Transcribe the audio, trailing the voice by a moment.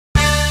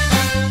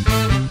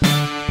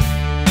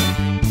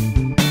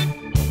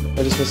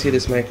just want to see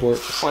this mic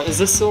works. What, is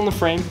this still in the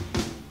frame?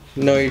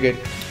 No, you're good.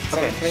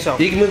 Okay, so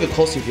You can move it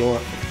closer if you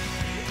want.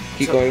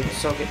 Keep going.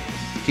 So good.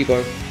 Keep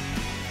going.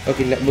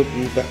 Okay, now move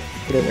back.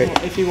 Put it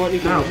right. If you want, you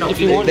can. No, if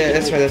you want,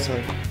 That's fine. That's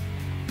fine.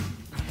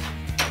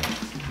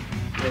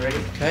 You ready?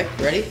 Okay,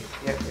 ready?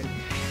 Yeah. Ready.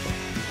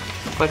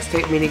 Flex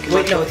tape mini Wait,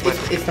 commercial. no,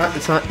 it's not.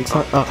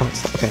 Oh,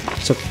 okay.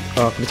 So,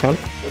 put it down.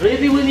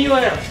 ready when you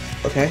are.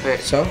 Okay. Right.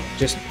 So,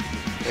 just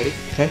Ready?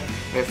 okay.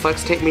 Alright,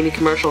 flex tape mini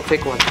commercial.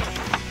 Take one.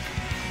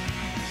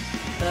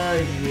 Ah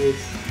yes,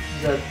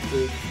 that's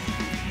good.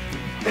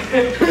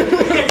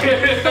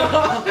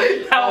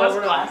 That was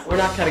class. We're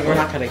not cutting. We're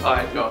not cutting.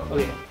 Alright, go.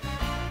 Okay.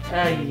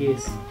 Ah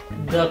yes,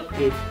 duct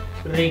tape,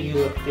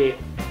 regular tape.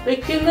 They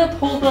cannot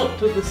hold up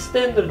to the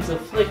standards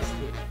of flex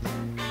tape.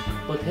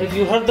 But have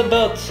you heard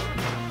about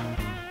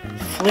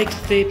Flex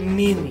Tape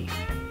Mini?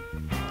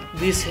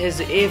 This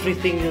has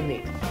everything you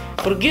need.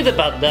 Forget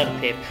about duct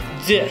tape.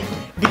 Yet.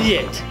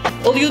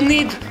 All you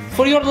need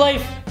for your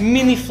life,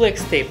 mini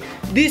flex tape.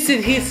 This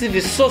adhesive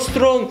is so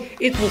strong,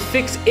 it will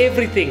fix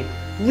everything.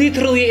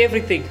 Literally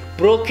everything.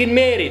 Broken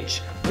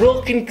marriage,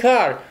 broken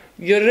car,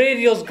 your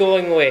radio's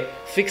going away.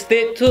 Fix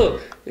that too.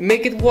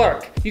 Make it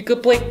work. You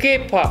could play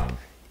K-pop.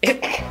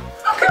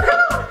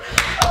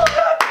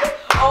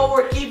 Oh,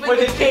 we're keeping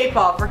the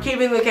K-pop. We're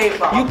keeping the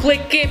K-pop. You play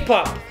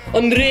K-pop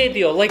on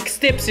radio like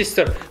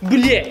Stepsister.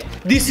 Bleh.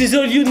 This is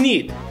all you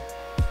need.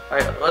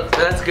 Alright,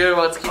 that's good.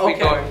 Let's keep it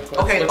going.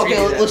 Okay.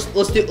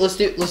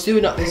 Let's do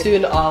another.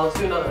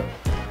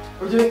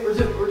 We're going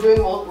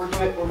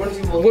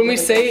to do. When we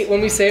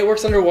say it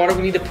works underwater,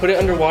 we need to put it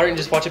underwater and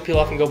just watch it peel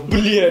off and go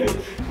bleh.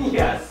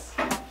 Yes.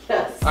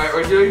 Alright,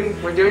 we're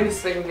doing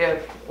this thing again.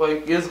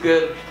 Like, it's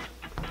good.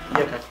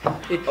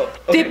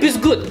 Tape is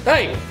good.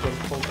 Hey.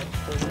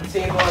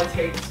 Single on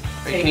tape.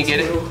 Can you get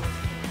it?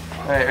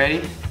 Alright,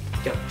 ready?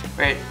 Go.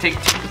 Right,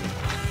 take two.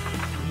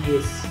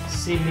 Yes,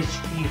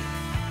 symmetry,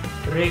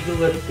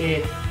 regular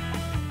tape,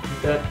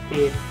 duct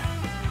tape.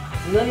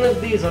 None of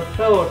these are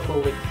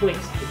powerful like flex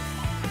tape.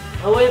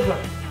 However,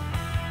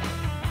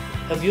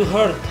 have you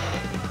heard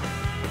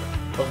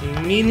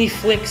of mini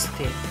flex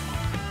tape?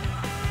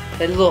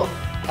 Hello,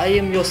 I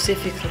am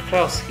Yosefi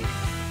Krakowski,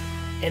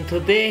 and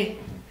today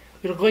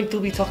we're going to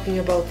be talking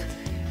about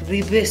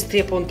the best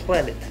tape on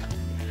planet,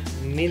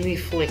 mini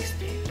flex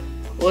tape,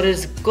 or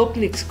as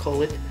Gopniks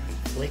call it,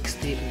 flex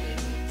tape mini.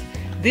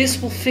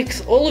 This will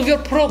fix all of your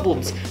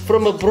problems,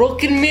 from a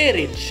broken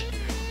marriage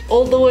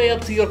all the way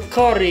up to your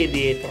car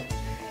radiator.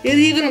 It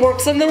even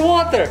works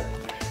underwater.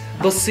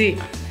 But see,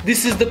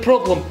 this is the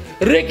problem.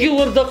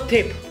 Regular duct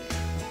tape,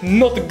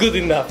 not good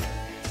enough.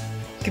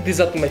 Get this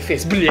out of my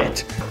face,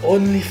 bleh.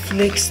 Only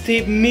flex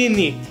tape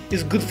mini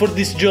is good for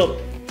this job.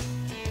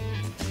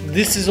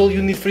 This is all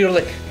you need for your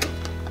life.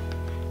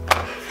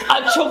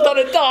 I choked on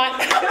a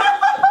dot.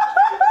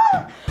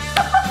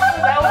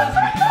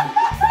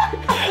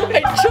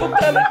 I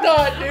choked on a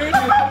dot, dude.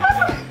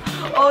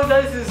 Oh,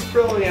 this is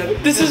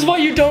brilliant. This is why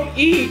you don't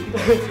eat.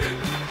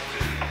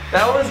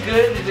 That was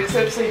good,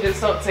 except say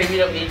just don't say we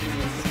don't need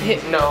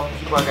these. No,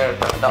 people are gonna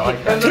not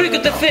like that. Trigger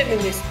the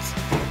feminists.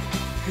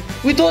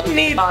 We don't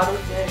need.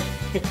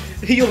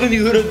 You're in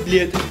Europe,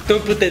 bled.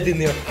 Don't put that in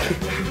there.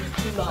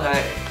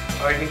 Alright,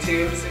 are we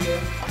continuing this again?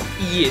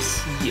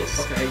 Yes.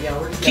 Okay, yeah,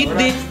 we're Keep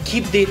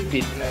that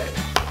bit. Alright.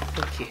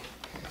 Okay.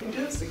 Can we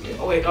do this again?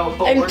 Oh wait,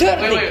 oh, I'm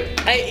turning.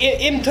 Wait. I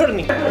am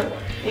turning.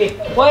 Hey,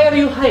 why are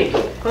you hiding?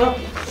 Huh?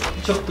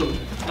 Talk to me.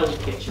 I will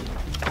catch you.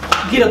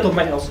 Get out of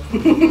my house.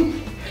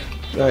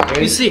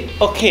 You see?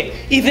 Okay.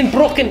 Even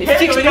broken. Hey,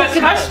 Fix we got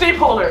broken. scotch tape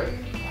holder.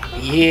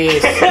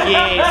 Yes.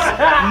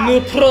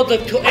 New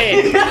product to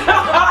add.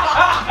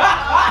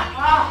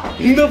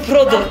 New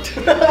product.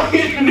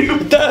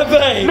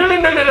 Давай. No.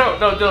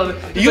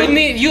 You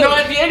need you. No,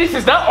 at the end it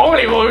says not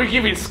only will we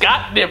give you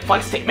Scott the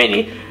Flex Tape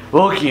Mini,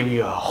 we'll give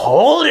you a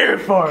holder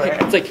for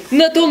it. It's like,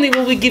 not only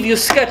will we give you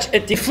scotch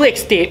at the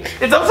flex tape,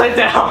 It's upside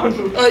down.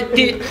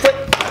 the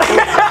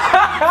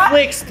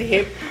flex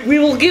tape, we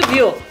will give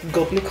you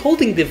Gopnik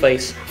holding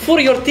device for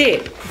your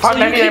tape.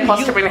 $5.99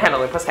 plus shipping and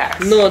handling plus tax.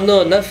 No,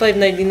 not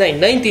 $5.99,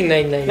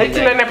 $19.99.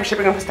 $19.99 for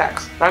shipping and plus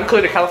tax. Not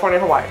included California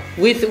and Hawaii.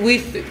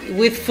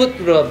 With foot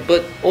rub,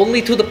 but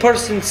only to the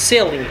person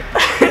selling it.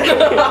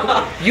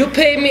 You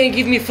pay me and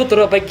give me foot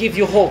rub, I give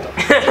you holder.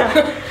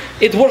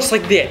 It works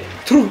like that.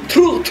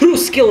 True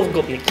skill of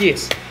Gopnik,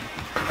 yes.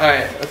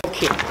 Alright,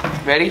 Okay.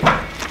 ready?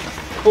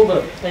 Hold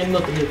on, I'm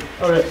not good.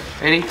 Alright.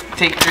 Ready?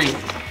 Take three.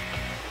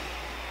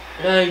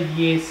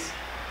 Yes.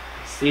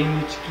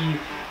 Семечки,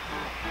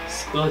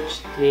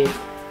 scotch tape,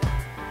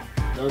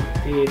 duct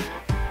tape.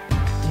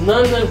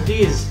 None of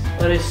these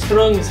are as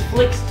strong as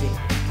flex tape.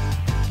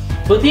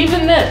 But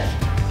even that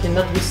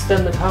cannot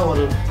withstand the power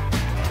of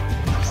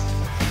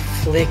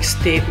flex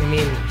tape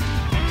mini.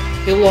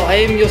 Hello, I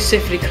am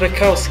Yosefi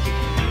Krakowski,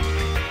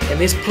 and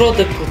this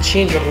product will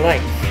change your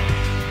life.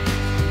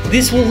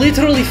 This will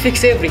literally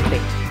fix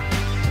everything.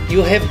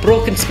 You have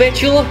broken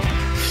spatula?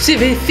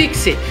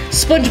 Fix it.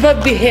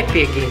 SpongeBob be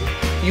happy again.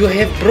 You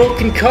have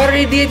broken car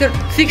radiator?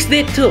 Fix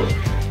that too.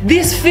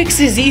 This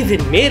fixes even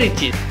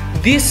marriages.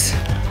 This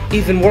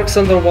even works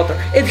underwater.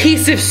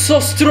 Adhesive so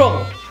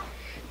strong.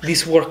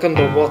 This work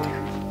underwater.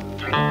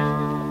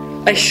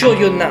 I show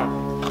you now.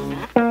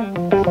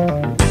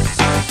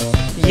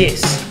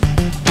 Yes.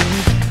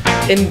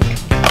 And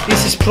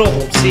this is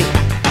problem, see?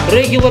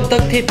 Regular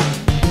duct tape,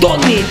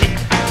 don't need it.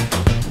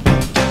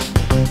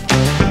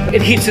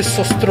 Adhesive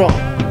so strong.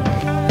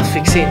 Don't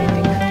fix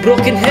anything.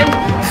 Broken hand,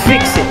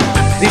 fix it.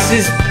 This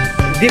is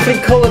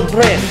different colored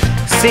brand.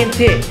 Same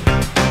tape.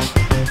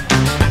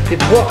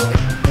 It worked.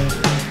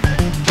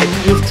 I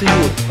prove to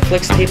you,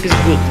 flex tape is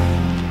good.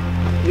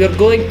 We are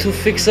going to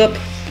fix up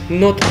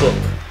notebook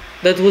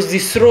that was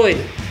destroyed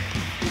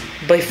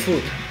by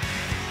food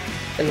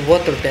and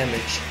water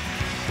damage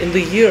in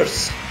the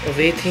years of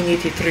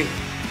 1883.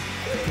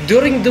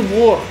 During the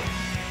war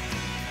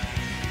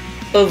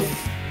of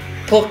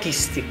pocky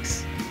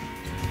sticks.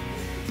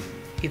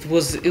 It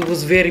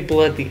was very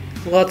bloody.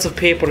 Lots of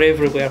paper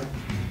everywhere.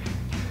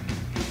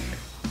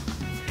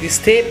 This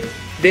tape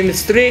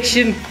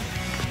demonstration.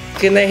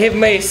 Can I have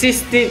my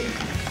assistant?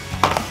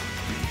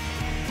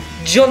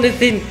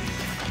 Jonathan.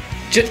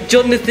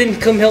 Jonathan,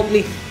 come help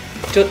me.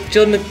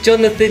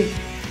 Jonathan.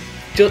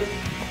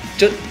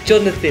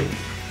 Jonathan.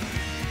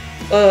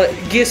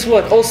 Guess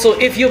what? Also,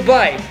 if you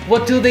buy,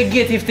 what do they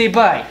get if they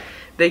buy?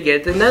 They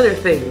get another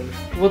thing.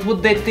 What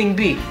would that thing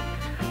be?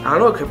 I don't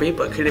know what it could be,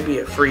 but could it be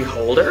a free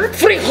holder?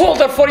 Free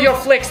holder for your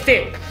flex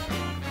tape.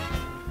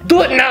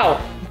 Do it now.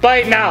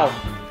 Buy now.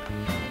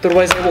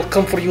 Otherwise, I will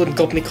come for you and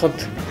gobnik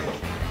hunt.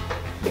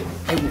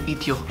 I will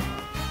eat you.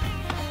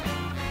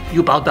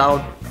 You bow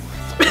down.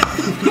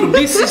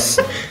 This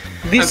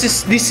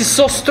is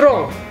so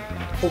strong.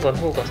 Hold on.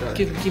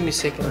 Give me a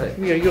second.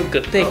 You're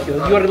good. Thank you.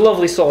 You are a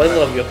lovely soul. I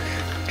love you.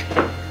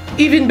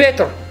 Even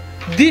better,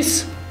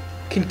 this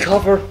can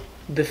cover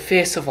the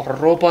face of a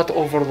robot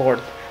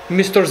overlord,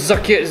 Mr.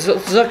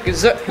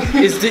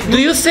 Do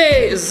you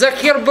say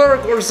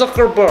Zuckerberg or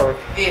Zuckerberg?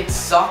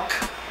 It's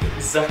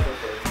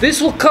Zuckerberg.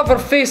 This will cover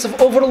face of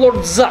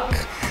Overlord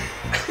Zuck.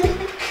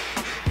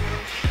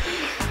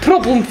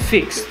 Problem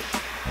fixed.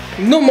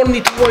 No more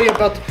need to worry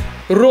about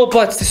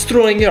robots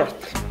destroying Earth.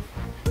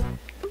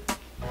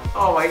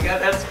 Oh my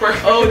god, that's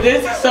perfect. Oh,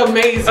 this is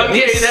amazing.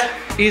 Okay,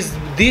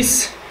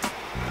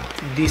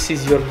 this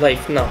is your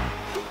life now.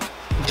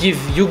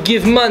 You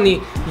give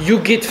money, you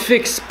get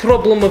fixed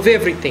problem of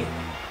everything.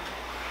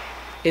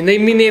 And I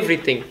mean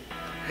everything.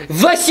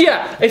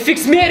 Vasya, I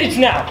fix marriage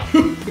now.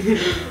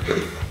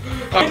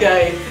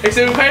 Okay,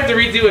 except we have to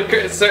redo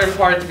a certain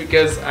parts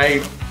because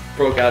I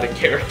broke out of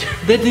character.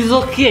 That is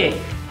okay.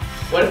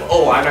 What if,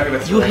 oh, I'm not gonna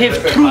throw You it.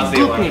 have true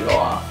Go goodness.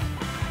 off.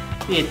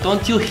 Yeah,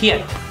 don't you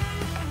hit.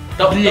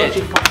 Don't you.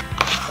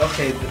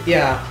 Okay,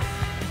 yeah.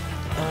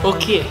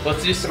 Okay.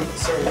 Let's do some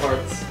certain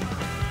parts.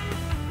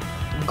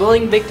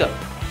 Going back up.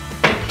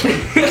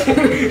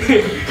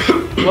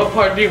 What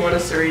part do you want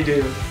us to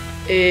redo?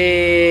 You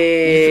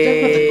forgot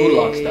about the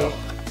gulags though.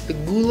 The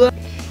gulag?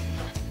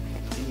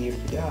 You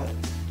forgot.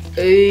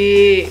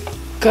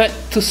 Cut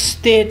to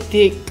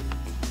static.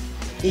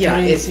 Yeah,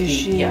 it's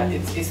transition.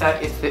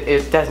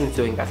 it's Desmond's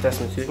doing that.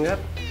 Desmond's doing that.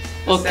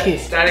 Okay.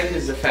 Static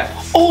is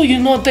effects. Oh, you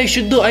know what I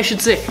should do? I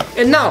should say,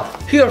 and now,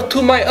 here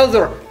to my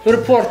other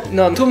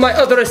to my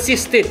other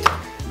assistant,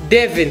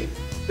 Devin.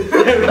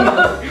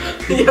 Yeah,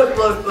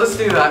 let's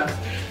do that.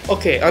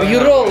 Okay, are you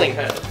rolling?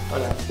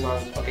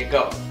 Okay,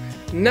 go.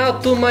 Now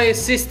to my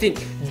assistant,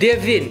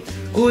 Devin,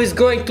 who is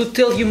going to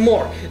tell you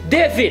more.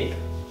 Devin!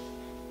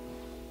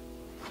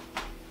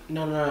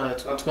 No,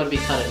 it's gonna be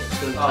cut. It's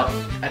gonna be cut.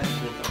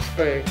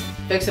 Okay.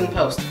 Fix in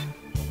post.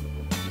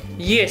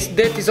 Yes,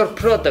 that is our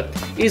product.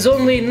 It's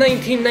only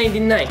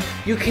 $19.99.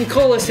 You can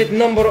call us at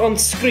number on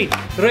screen.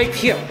 Right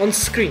here, on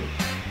screen.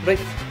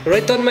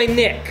 Right on my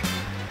neck.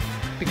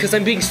 Because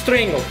I'm being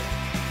strangled.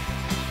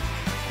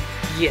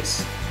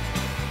 Yes.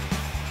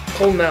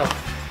 Call now.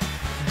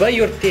 Buy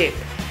your tape.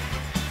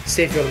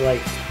 Save your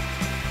life.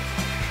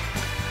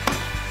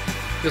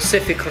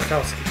 Józefie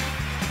Krakowski.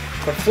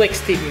 For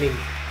Flex Tape me.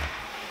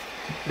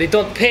 They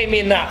don't pay me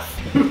enough.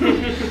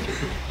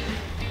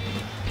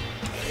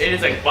 It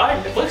is like, buy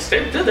the Flex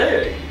Tape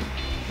today.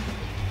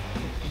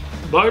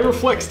 Buy your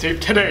flex tape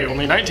today,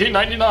 only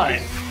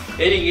 $19.99. And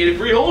you can get a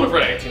free holder for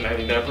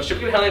 $19.99 plus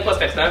shipping and handling plus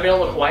tax. Not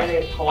available in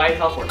Hawaii,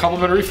 California.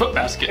 Complimentary foot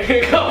basket.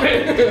 Oh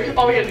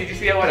yeah, did you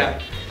see that one?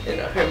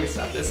 Let me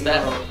stop this.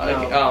 No.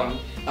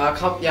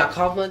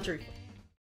 Complimentary.